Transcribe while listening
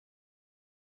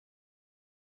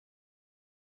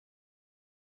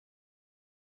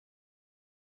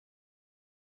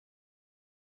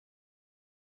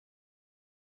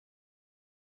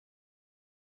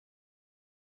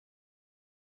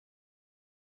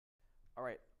All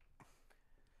right.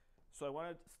 So I want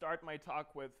to start my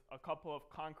talk with a couple of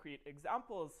concrete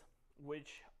examples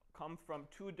which come from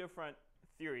two different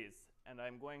theories. And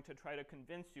I'm going to try to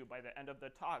convince you by the end of the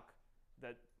talk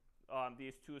that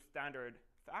these two standard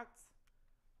facts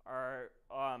are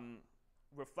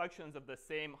reflections of the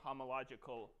same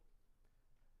homological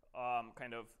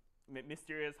kind of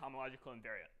mysterious homological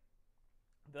invariant.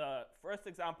 The first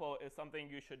example is something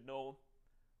you should know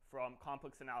from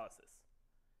complex analysis.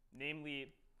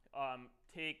 Namely,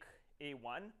 take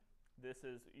A1. This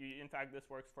is, in fact, this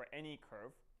works for any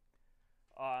curve.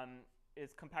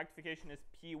 Its compactification is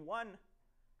P1.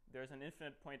 There's an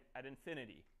infinite point at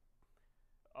infinity.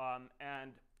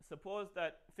 And suppose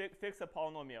that fix a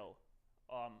polynomial,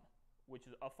 which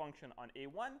is a function on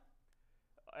A1,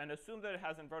 and assume that it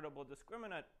has invertible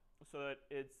discriminant so that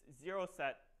its zero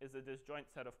set is a disjoint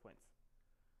set of points.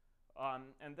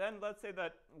 And then let's say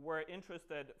that we're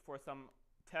interested for some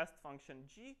test function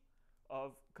g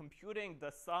of computing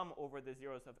the sum over the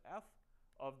zeros of f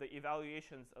of the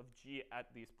evaluations of g at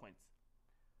these points.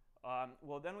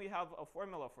 Well, then we have a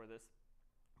formula for this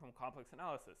from complex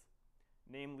analysis.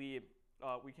 Namely,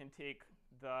 we can take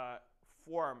the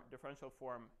form, differential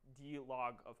form d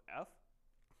log of f.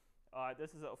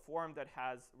 This is a form that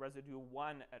has residue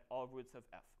 1 at all roots of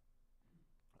f.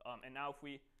 And now if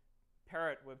we pair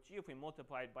it with g, if we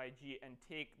multiply it by g and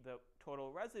take the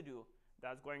total residue,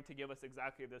 that's going to give us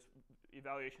exactly this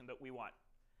evaluation that we want.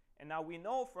 And now we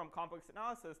know from complex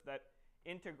analysis that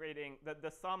integrating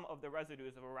the sum of the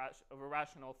residues of a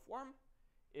rational form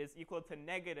is equal to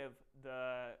negative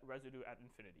the residue at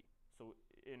infinity. So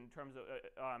in terms of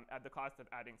at the cost of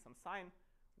adding some sign,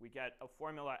 we get a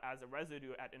formula as a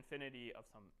residue at infinity of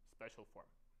some special form.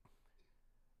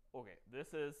 OK,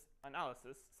 this is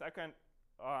analysis. Second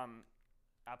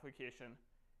application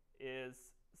is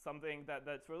something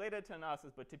that's related to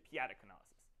analysis, but to p-adic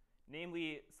analysis.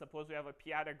 Namely, suppose we have a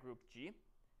p-adic group G,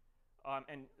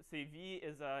 and say V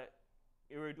is a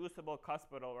irreducible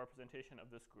cuspidal representation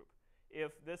of this group.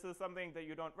 If this is something that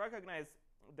you don't recognize,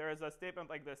 there is a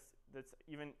statement like this that's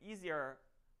even easier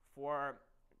for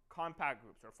compact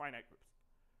groups or finite groups.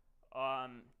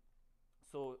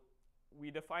 So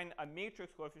we define a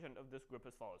matrix coefficient of this group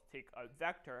as follows. Take a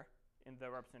vector in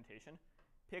the representation,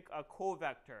 pick a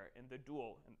covector in the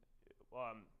dual,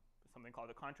 something called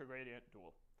a contragradient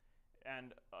dual,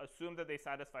 and assume that they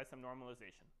satisfy some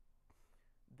normalization.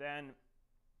 Then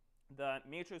the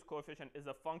matrix coefficient is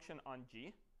a function on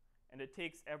G, and it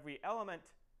takes every element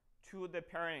to the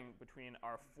pairing between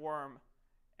our form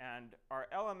and our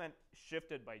element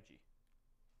shifted by G.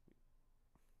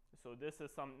 So this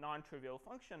is some non-trivial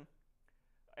function.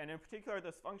 And in particular,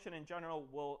 this function in general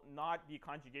will not be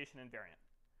conjugation invariant.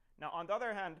 Now, on the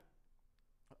other hand,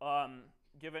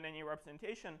 given any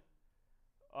representation,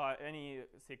 any,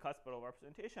 say, cuspidal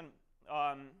representation,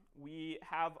 we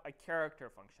have a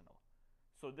character functional.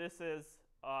 So this is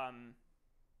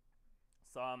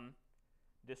some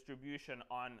distribution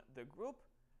on the group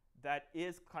that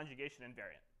is conjugation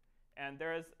invariant. And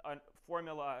there is a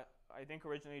formula, I think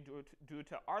originally due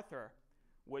to Arthur,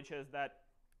 which is that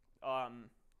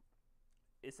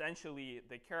essentially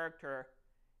the character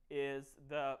is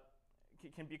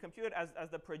can be computed as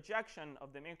the projection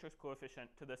of the matrix coefficient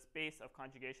to the space of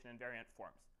conjugation invariant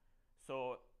forms.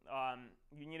 So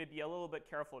you need to be a little bit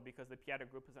careful because the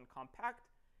p-adic group isn't compact,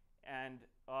 and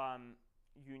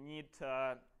you need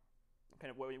to kind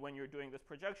of, when you're doing this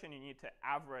projection, you need to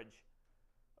average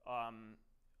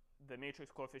the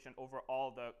matrix coefficient over all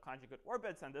the conjugate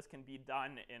orbits, and this can be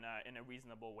done in a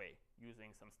reasonable way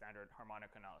using some standard harmonic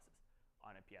analysis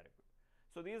on a p-adic group.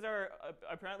 So these are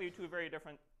apparently two very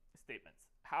different statements.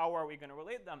 How are we going to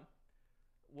relate them?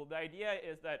 Well, the idea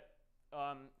is that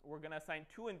we're going to assign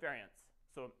two invariants.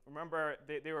 So remember,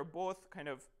 they were both kind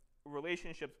of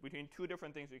relationships between two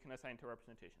different things we can assign to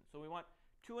representation. So we want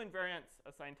two invariants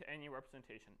assigned to any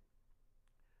representation,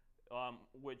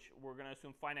 which we're going to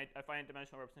assume a finite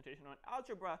dimensional representation on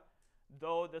algebra,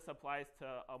 though this applies to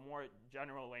a more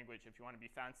general language if you want to be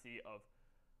fancy of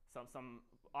some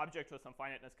object with some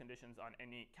finiteness conditions on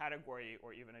any category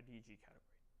or even a DG category.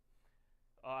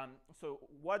 So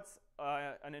what's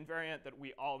an invariant that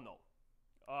we all know?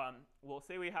 We'll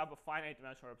say we have a finite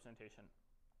dimensional representation,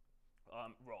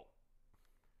 rho.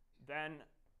 Then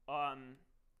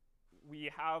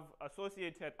we have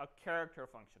associated a character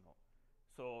functional.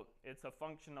 So it's a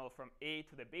functional from A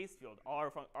to the base field.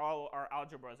 All our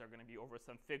algebras are going to be over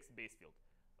some fixed base field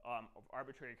of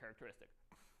arbitrary characteristic.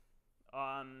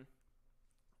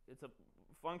 It's a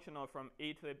functional from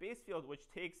A to the base field, which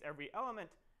takes every element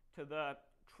to the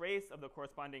trace of the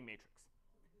corresponding matrix.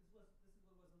 This is what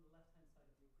was on the left-hand side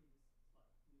of your previous slide.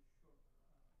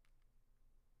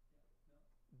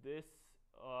 this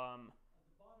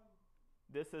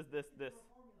this is this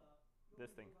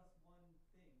thing.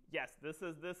 Yes, this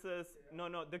is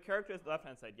no, the character is the left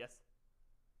hand side. Yes,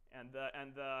 and the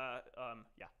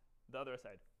yeah, the other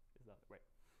side is the right.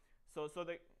 So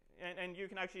the and you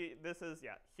can actually, this is,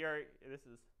 yeah, here this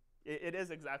is it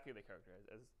is exactly the character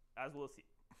as we'll see.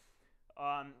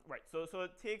 Right. So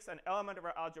it takes an element of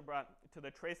our algebra to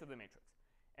the trace of the matrix,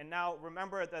 and now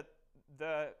remember that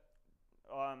the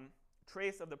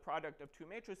trace of the product of two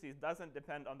matrices doesn't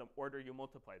depend on the order you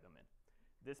multiply them in.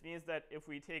 This means that if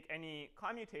we take any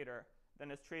commutator,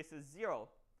 then its trace is 0.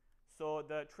 So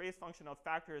the trace function of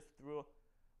factors through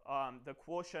the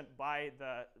quotient by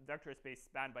the vector space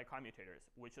spanned by commutators,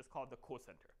 which is called the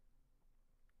cocenter.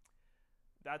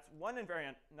 That's one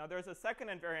invariant. Now there's a second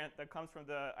invariant that comes from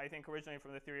the, I think originally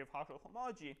from the theory of Homological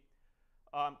homology,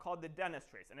 called the Dennis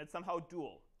trace, and it's somehow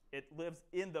dual. It lives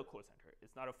in the cocenter.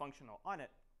 It's not a functional on it.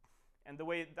 And the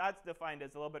way that's defined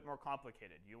is a little bit more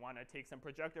complicated. You want to take some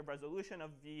projective resolution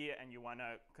of V, and you want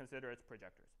to consider its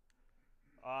projectors.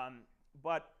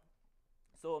 But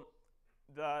so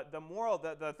the moral,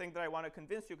 the thing that I want to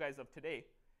convince you guys of today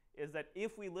is that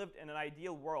if we lived in an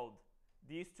ideal world,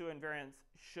 these two invariants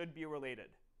should be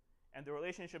related. And the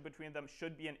relationship between them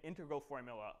should be an integral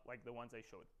formula like the ones I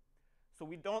showed. So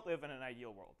we don't live in an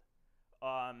ideal world.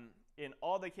 In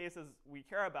all the cases we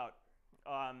care about,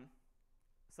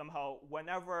 somehow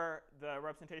whenever the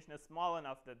representation is small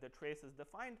enough that the trace is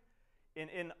defined,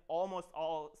 in almost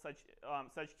all such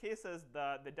cases,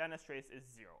 the Dennis trace is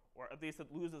 0, or at least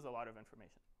it loses a lot of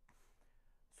information.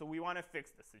 So we want to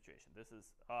fix this situation. This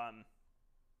is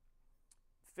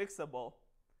fixable,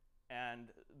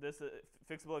 and this is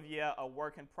fixable via a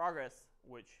work in progress,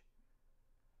 which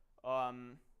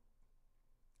I'm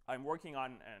working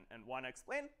on and want to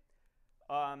explain,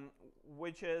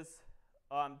 which is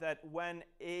that when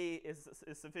A is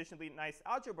sufficiently nice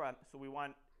algebra, so we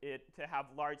want it to have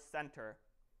large center,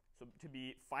 so to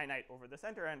be finite over the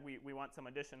center, and we want some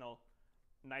additional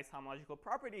nice homological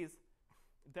properties,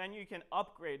 then you can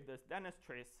upgrade this Dennis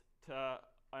trace to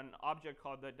an object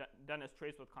called the Dennis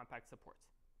trace with compact supports.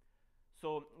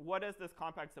 So what is this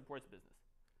compact supports business?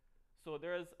 So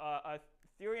there's a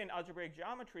theory in algebraic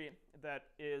geometry that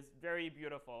is very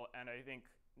beautiful and I think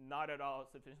not at all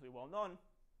sufficiently well known,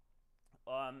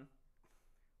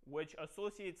 which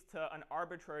associates to an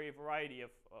arbitrary variety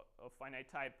of finite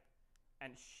type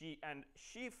and sheaf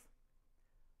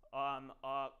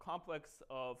a complex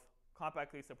of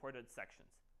compactly supported sections.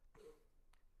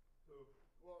 So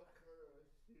what kind of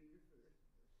sheaf is this?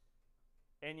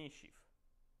 Any sheaf,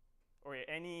 or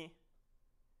any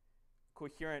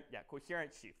coherent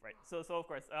sheaf, right? So of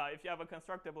course, if you have a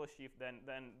constructible sheaf,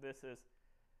 then this is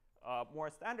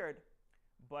more standard.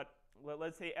 But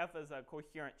let's say F is a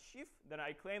coherent sheaf, then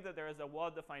I claim that there is a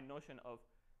well-defined notion of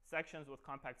sections with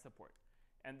compact support.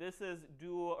 And this is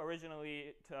due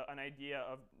originally to an idea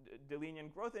of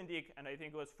Delign's growth indique, and I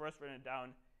think it was first written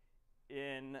down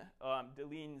in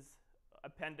Delign's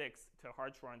appendix to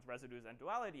Hartshorne's Residues and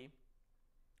Duality.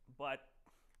 But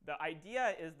the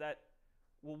idea is that,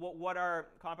 well, what are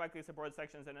compactly supported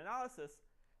sections in analysis?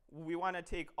 We want to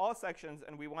take all sections,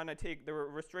 and we want to take the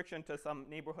restriction to some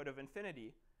neighborhood of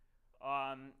infinity.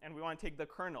 And we want to take the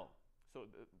kernel, so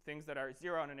the things that are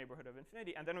 0 in a neighborhood of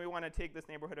infinity. And then we want to take this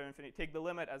neighborhood of infinity, take the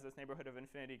limit as this neighborhood of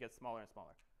infinity gets smaller and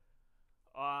smaller.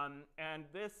 And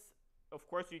this, of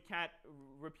course, you can't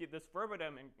repeat this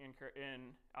verbatim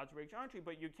in algebraic geometry,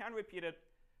 but you can repeat it.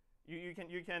 You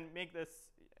can make this,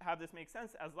 have this make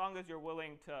sense as long as you're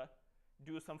willing to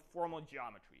do some formal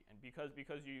geometry. And because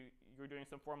you're doing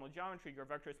some formal geometry, your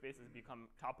vector spaces become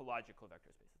topological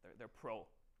vector spaces. They're pro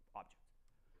objects.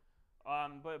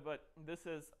 But this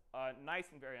is a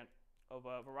nice invariant of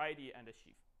a variety and a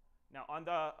sheaf. Now on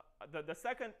the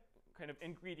second kind of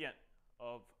ingredient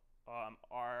of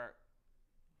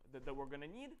that we're going to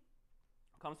need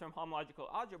comes from homological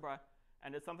algebra,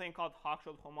 and it's something called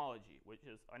Hochschild homology, which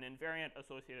is an invariant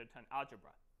associated to an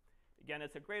algebra. Again,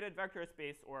 it's a graded vector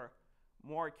space, or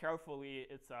more carefully,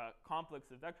 it's a complex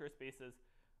of vector spaces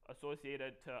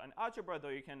associated to an algebra, though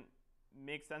you can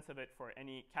make sense of it for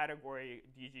any category,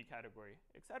 DG category,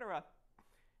 etc.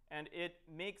 And it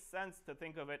makes sense to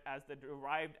think of it as the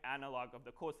derived analog of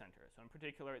the cocenter. So in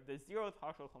particular, the zeroth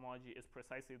Hochschild homology is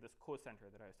precisely this cocenter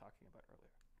that I was talking about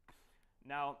earlier.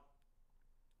 Now,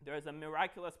 there is a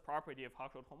miraculous property of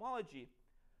Hochschild homology,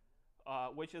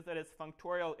 which is that it's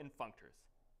functorial in functors.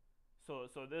 So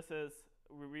this is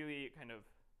really kind of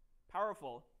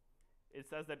powerful. It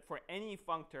says that for any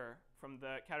functor from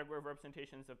the category of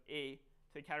representations of A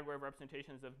to the category of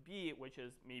representations of B, which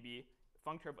is maybe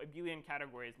functor of abelian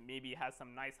categories maybe has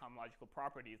some nice homological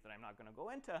properties that I'm not going to go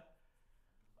into,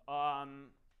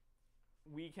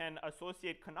 we can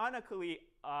associate canonically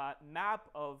a map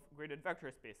of graded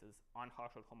vector spaces on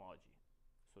Homological homology.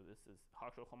 So this is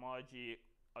Homological homology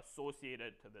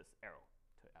associated to this arrow,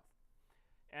 to F.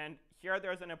 And here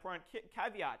there's an important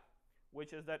caveat,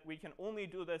 which is that we can only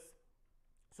do this.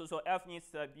 So F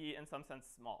needs to be, in some sense,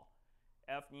 small.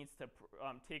 F needs to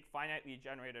take finitely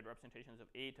generated representations of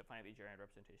A to finitely generated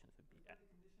representations of B. Is that a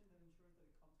condition that ensures that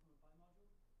it comes from a pi module?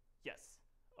 Yes.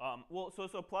 Well,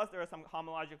 so plus there are some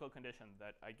homological conditions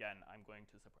that, again, I'm going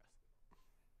to suppress.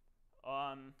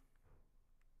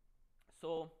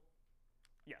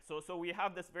 So we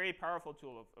have this very powerful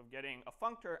tool of getting a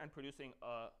functor and producing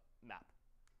a map.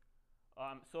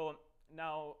 So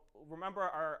now remember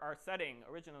our setting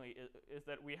originally is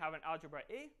that we have an algebra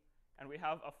A and we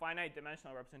have a finite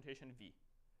dimensional representation V.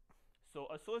 So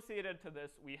associated to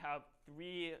this, we have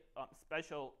three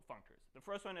special functors. The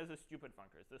first one is a stupid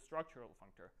functor. It's the structural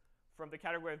functor from the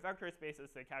category of vector spaces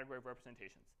to the category of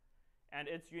representations. And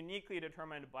it's uniquely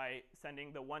determined by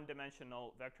sending the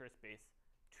one-dimensional vector space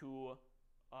to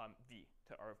V,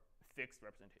 to our fixed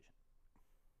representation.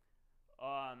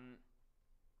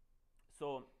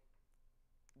 So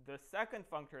the second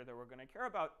functor that we're going to care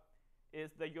about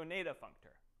is the Yoneda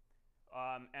functor.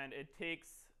 And it takes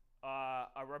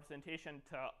a representation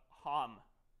to Hom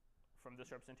from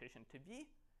this representation to V.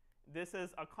 This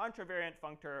is a contravariant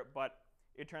functor, but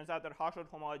it turns out that Homological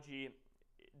homology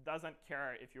doesn't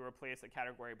care if you replace a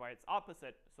category by its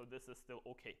opposite, so this is still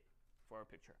OK for our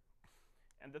picture.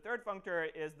 And the third functor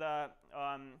is the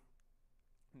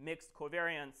mixed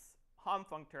covariance Hom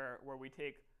functor, where we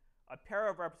take a pair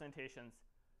of representations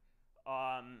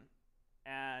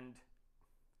and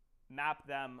map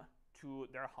them to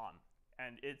their Hom.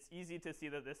 And it's easy to see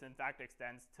that this, in fact,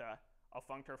 extends to a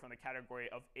functor from the category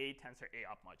of A tensor A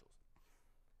op modules.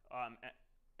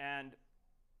 And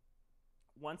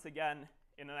once again,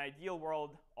 in an ideal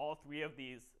world, all three of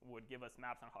these would give us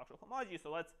maps on Homological homology.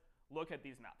 So let's look at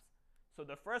these maps. So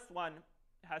the first one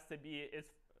has to be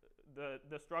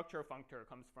the structure functor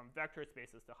comes from vector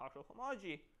spaces to Homological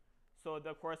homology. So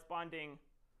the corresponding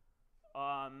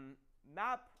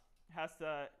map has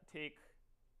to take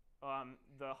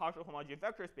the Homological homology of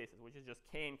vector spaces, which is just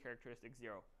k in characteristic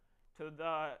 0, to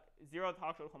the 0th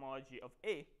Homological homology of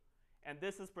A. And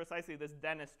this is precisely this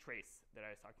Dennis trace that I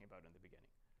was talking about in the beginning.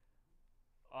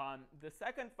 The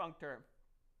second functor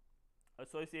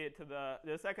associated to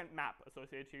the second map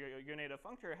associated to your Yoneda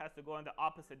functor has to go in the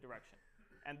opposite direction.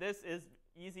 And this is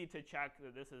easy to check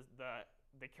that this is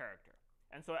the character.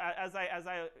 And so as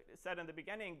I said in the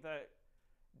beginning, the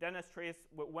Dennis trace,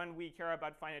 when we care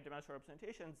about finite dimensional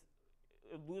representations,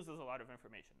 it loses a lot of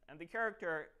information. And the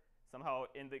character, somehow,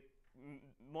 in the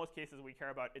most cases we care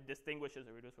about, it distinguishes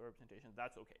a reducible representation.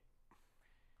 That's OK.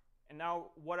 And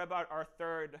now, what about our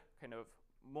third kind of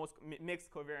most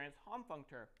mixed covariance Hom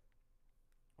functor?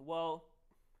 Well,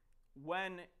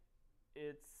 when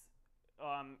it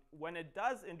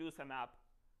does induce a map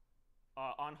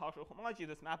on Homological homology,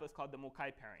 this map is called the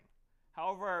Mukai pairing.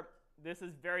 However, this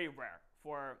is very rare.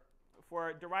 For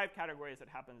derived categories, it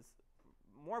happens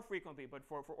more frequently, but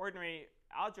for ordinary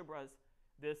algebras,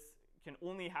 this can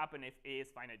only happen if A is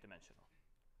finite dimensional.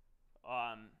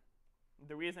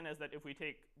 The reason is that if we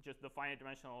take just the finite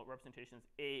dimensional representations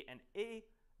A and A,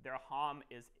 their Hom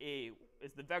is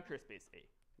the vector space A,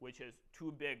 which is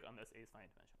too big on this A is finite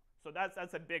dimensional. So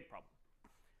that's a big problem.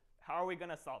 How are we going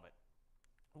to solve it?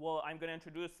 Well, I'm going to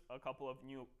introduce a couple of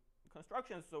new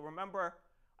constructions. So remember,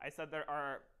 I said that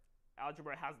our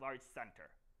algebra has large center.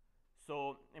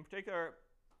 So in particular,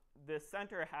 this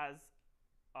center has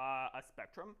a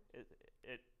spectrum.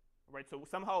 Right? So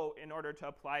somehow, in order to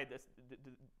apply this,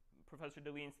 Professor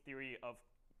Deleuze's theory of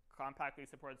compactly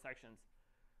supported sections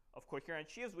of coherent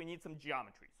sheaves, we need some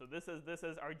geometry. So this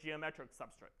is our geometric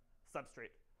substrate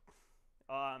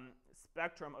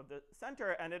spectrum of the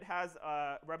center, and it has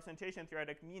a representation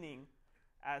theoretic meaning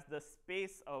as the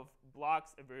space of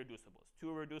blocks of irreducibles. Two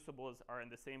irreducibles are in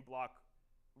the same block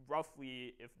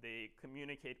roughly if they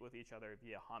communicate with each other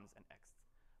via Homs and X.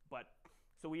 But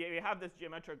so we have this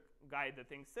geometric guide that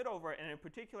things sit over, and in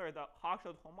particular, the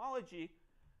Homological homology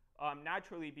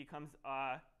naturally becomes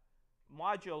a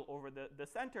module over the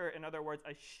center. In other words,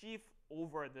 a sheaf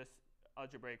over this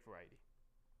algebraic variety.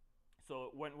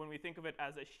 So when we think of it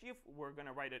as a sheaf, we're going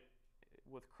to write it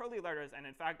with curly letters. And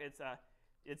in fact,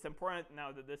 it's important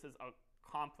now that this is a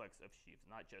complex of sheaves,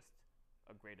 not just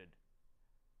a graded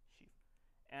sheaf.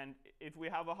 And if we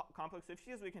have a complex of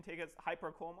sheaves, we can take its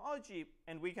hypercohomology,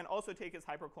 and we can also take its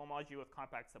hypercohomology with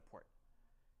compact support.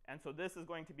 And so this is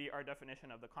going to be our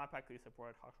definition of the compactly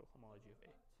supported Hochschild homology of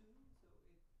A. Two,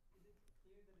 so is it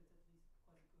clear that it's at least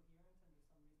quasi-coherent under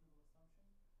some reasonable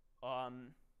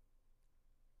assumption?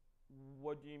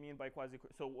 What do you mean by quasi?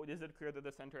 So is it clear that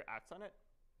the center acts on it?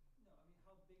 No, I mean,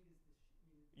 how big is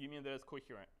this? You mean that it's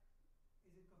coherent?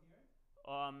 Is it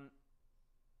coherent?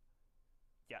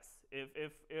 Yes.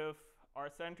 If our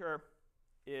center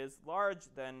is large,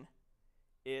 then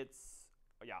it's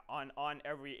on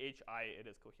every HI it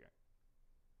is coherent.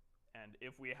 And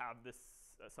if we have this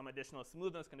some additional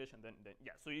smoothness condition, then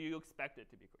yeah. So you expect it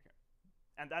to be coherent,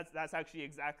 and that's actually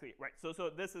exactly right. So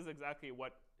this is exactly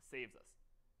what saves us.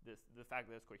 The fact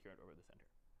that it's coherent over the center.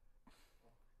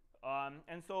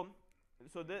 And so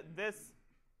this.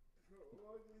 So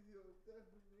what is your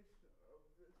definition of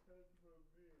the center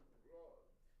being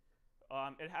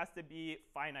large? It has to be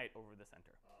finite over the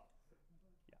center.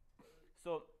 Yeah.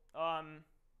 So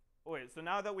okay. So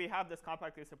now that we have this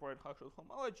compactly supported Hochschild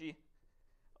homology,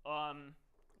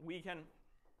 we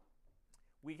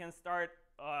can start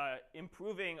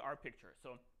improving our picture.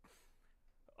 So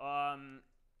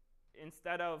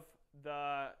instead of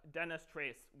the Dennis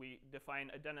trace, we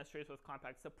define a Dennis trace with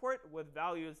compact support with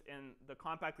values in the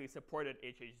compactly supported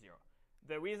HH0.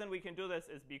 The reason we can do this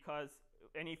is because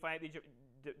any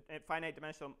finite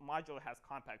dimensional module has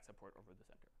compact support over the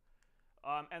center.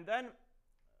 And then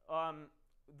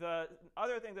the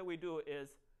other thing that we do is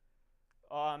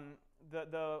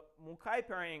the Mukai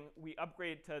pairing, we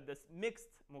upgrade to this mixed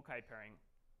Mukai pairing,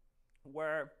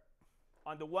 where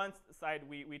on the one side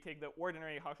we take the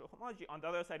ordinary Hochschild homology, on the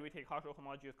other side we take Hochschild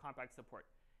homology with compact support.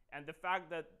 And the fact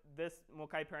that this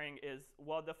Mukai pairing is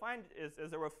well defined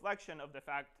is a reflection of the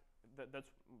fact that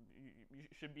you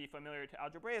should be familiar to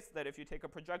algebraists, that if you take a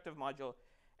projective module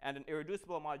and an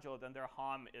irreducible module, then their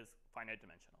Hom is finite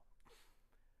dimensional.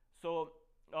 So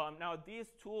now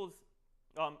these tools,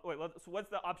 so what's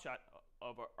the upshot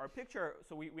of our picture?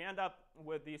 So we end up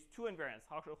with these two invariants,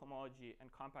 Hochschild homology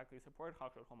and compactly supported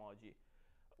Hochschild homology.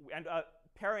 We end up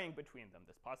pairing between them,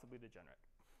 this possibly degenerate.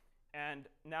 And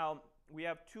now we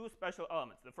have two special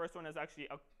elements. The first one is actually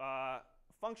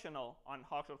functional on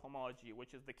Hochschild homology,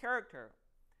 which is the character.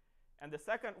 And the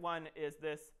second one is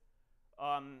this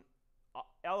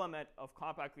element of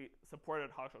compactly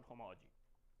supported Hochschild homology.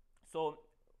 So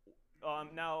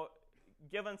now,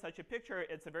 given such a picture,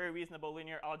 it's a very reasonable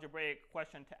linear algebraic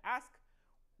question to ask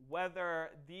whether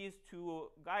these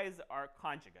two guys are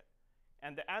conjugate.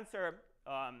 And the answer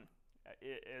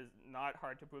is not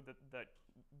hard to prove that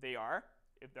they are,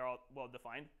 if they're all well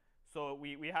defined. So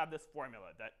we have this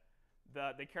formula that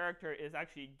the character is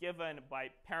actually given by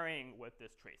pairing with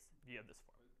this trace via this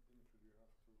formula. Dmitry, you have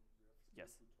to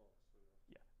Yes. talk.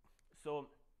 So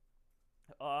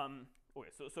okay,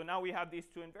 so now we have these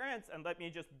two invariants, and let me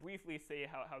just briefly say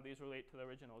how these relate to the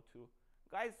original two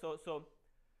guys. So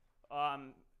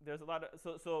there's a lot of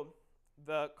so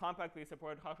the compactly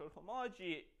supported Hochschild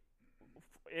homology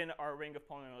in our ring of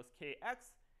polynomials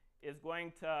Kx is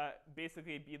going to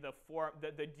basically be the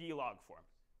D-log form.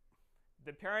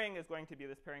 The pairing is going to be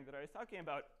this pairing that I was talking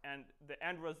about, and the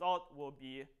end result will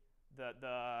be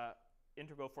the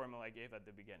integral formula I gave at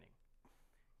the beginning.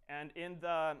 And in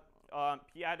the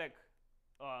p-adic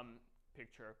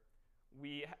picture,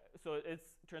 so it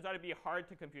turns out to be hard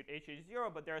to compute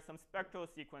HH0, but there are some spectral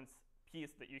sequence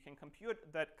piece that you can compute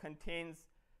that contains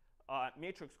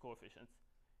matrix coefficients.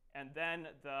 And then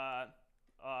the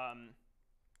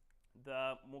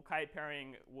Mukai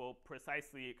pairing will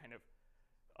precisely kind of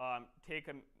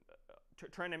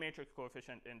turn a matrix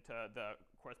coefficient into the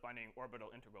corresponding orbital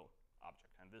integral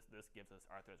object. And this gives us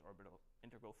Arthur's orbital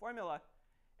integral formula.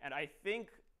 And I think,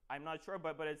 I'm not sure,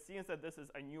 but it seems that this is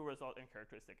a new result in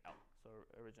characteristic L. So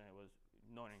originally it was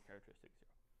known in characteristic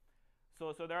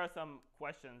 0. So there are some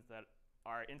questions that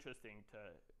are interesting to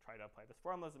try to apply this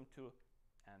formalism to,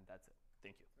 and that's it.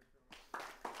 Thank you. Thank you.